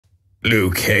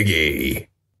Luke Heggie,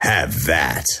 have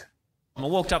that. I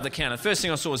walked up the counter. The first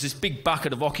thing I saw was this big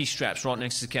bucket of occy straps right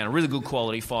next to the counter. Really good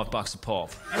quality, $5 a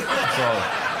pop. So,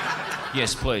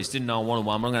 yes, please. Didn't know I wanted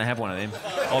one, but I'm going to have one of them.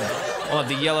 I'll have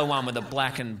the yellow one with a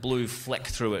black and blue fleck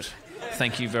through it.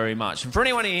 Thank you very much. And for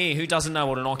anyone in here who doesn't know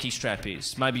what an occy strap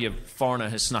is, maybe a foreigner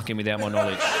has snuck in without my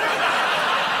knowledge.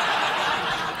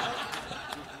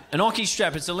 An occy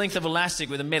strap, it's a length of elastic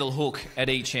with a metal hook at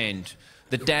each end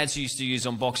that dads used to use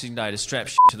on Boxing Day to strap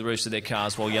shit to the roofs of their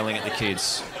cars while yelling at the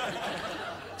kids.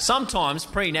 Sometimes,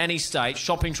 pre-nanny state,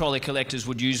 shopping trolley collectors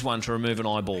would use one to remove an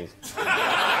eyeball.